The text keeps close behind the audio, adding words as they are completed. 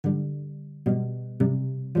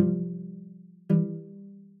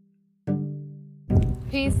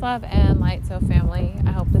Peace, love, and light, so family.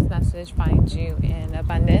 I hope this message finds you in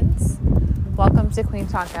abundance. Welcome to Queen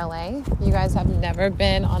Talk LA. You guys have never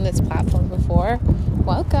been on this platform before.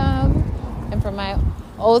 Welcome. And for my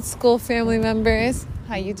old school family members,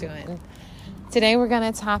 how you doing? Today we're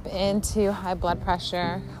going to tap into high blood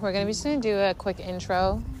pressure. We're going to just do a quick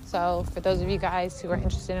intro. So for those of you guys who are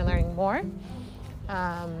interested in learning more,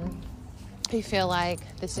 you feel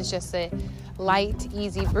like this is just a light,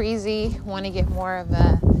 easy breezy, want to get more of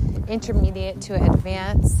a intermediate to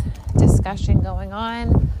advanced discussion going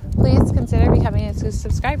on, please consider becoming a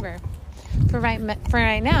subscriber. For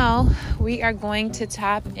right now, we are going to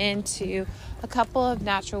tap into a couple of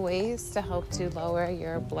natural ways to help to lower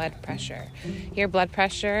your blood pressure. Your blood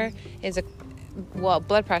pressure is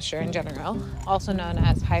blood pressure in general, also known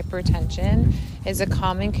as hypertension, is a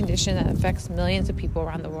common condition that affects millions of people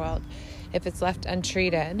around the world. If it's left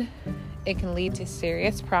untreated, it can lead to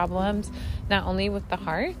serious problems, not only with the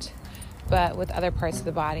heart, but with other parts of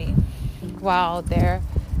the body. While there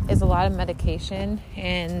is a lot of medication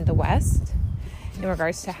in the West in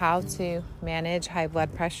regards to how to manage high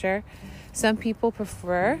blood pressure, some people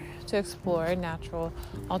prefer to explore natural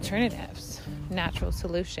alternatives, natural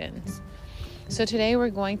solutions. So today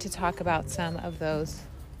we're going to talk about some of those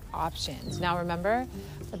options. Now remember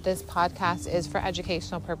that this podcast is for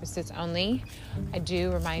educational purposes only. I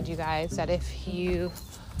do remind you guys that if you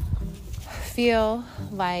feel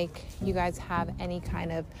like you guys have any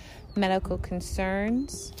kind of medical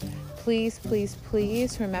concerns, please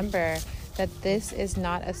remember that this is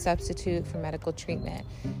not a substitute for medical treatment.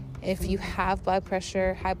 If you have high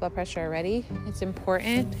blood pressure already, it's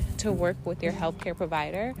important to work with your healthcare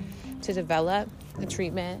provider to develop a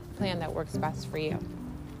treatment plan that works best for you.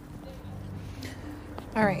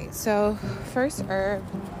 All right, so first herb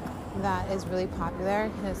that is really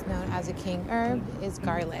popular and is known as a king herb is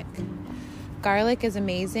garlic. Garlic is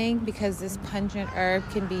amazing because this pungent herb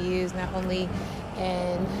can be used not only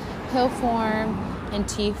in pill form, in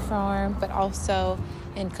tea form, but also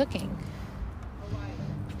in cooking.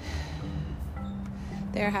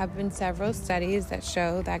 There have been several studies that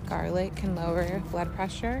show that garlic can lower blood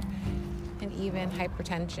pressure and even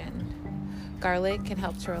hypertension. Garlic can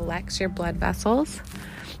help to relax your blood vessels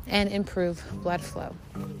and improve blood flow.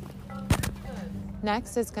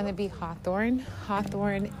 Next is going to be hawthorn.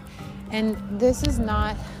 And this is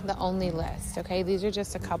not the only list, okay? These are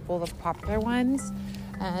just a couple of popular ones.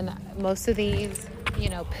 And most of these,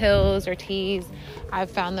 pills or teas,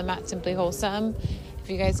 I've found them at Simply Wholesome. If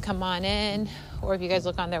you guys come on in, or if you guys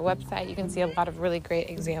look on their website, you can see a lot of really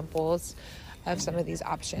great examples of some of these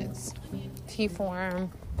options. Tea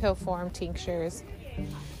form, pill form, tinctures.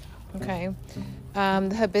 Okay.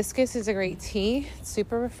 The hibiscus is a great tea. It's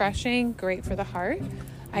super refreshing, great for the heart,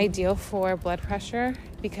 ideal for blood pressure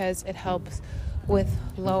because it helps with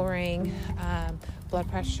lowering blood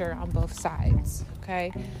pressure on both sides,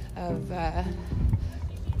 okay, of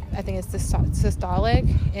I think it's the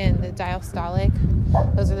systolic and the diastolic.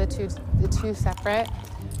 Those are the two separate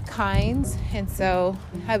kinds, and so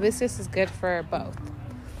hibiscus is good for both.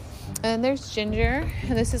 And there's ginger,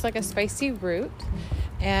 and this is like a spicy root,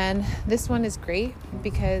 and this one is great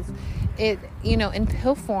because it, in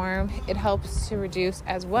pill form, it helps to reduce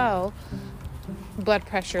as well blood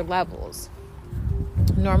pressure levels.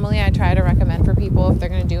 Normally, I try to recommend for people, if they're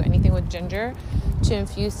going to do anything with ginger, to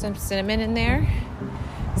infuse some cinnamon in there.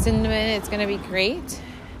 Cinnamon is going to be great,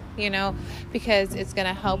 because it's going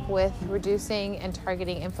to help with reducing and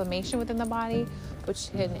targeting inflammation within the body,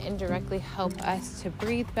 which can indirectly help us to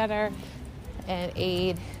breathe better and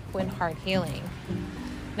aid in heart healing.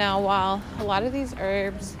 Now, while a lot of these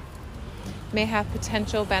herbs may have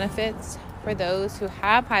potential benefits for those who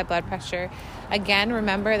have high blood pressure, again,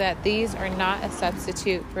 remember that these are not a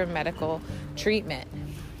substitute for medical treatment.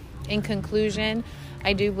 In conclusion,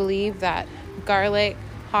 I do believe that garlic,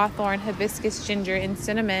 hawthorn, hibiscus, ginger, and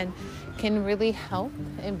cinnamon can really help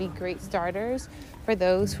and be great starters for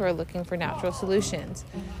those who are looking for natural solutions.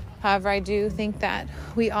 However, I do think that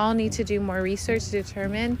we all need to do more research to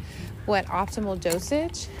determine what optimal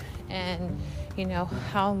dosage and,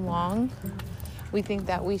 how long we think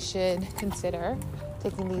that we should consider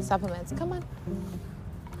taking these supplements. Come on.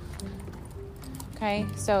 Okay,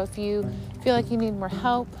 so if you feel like you need more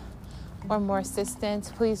help or more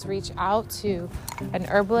assistance, please reach out to an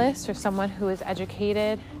herbalist or someone who is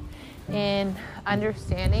educated in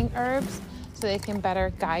understanding herbs so they can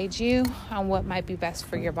better guide you on what might be best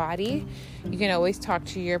for your body. You can always talk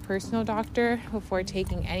to your personal doctor before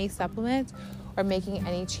taking any supplements or making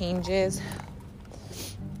any changes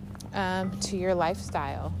to your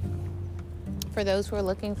lifestyle. For those who are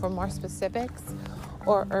looking for more specifics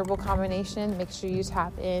or herbal combination, make sure you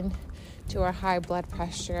tap in to our high blood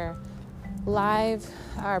pressure live,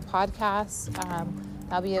 our podcast.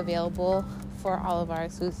 That'll be available for all of our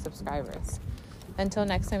exclusive subscribers. Until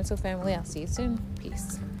next time, So Family, I'll see you soon.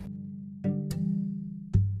 Peace.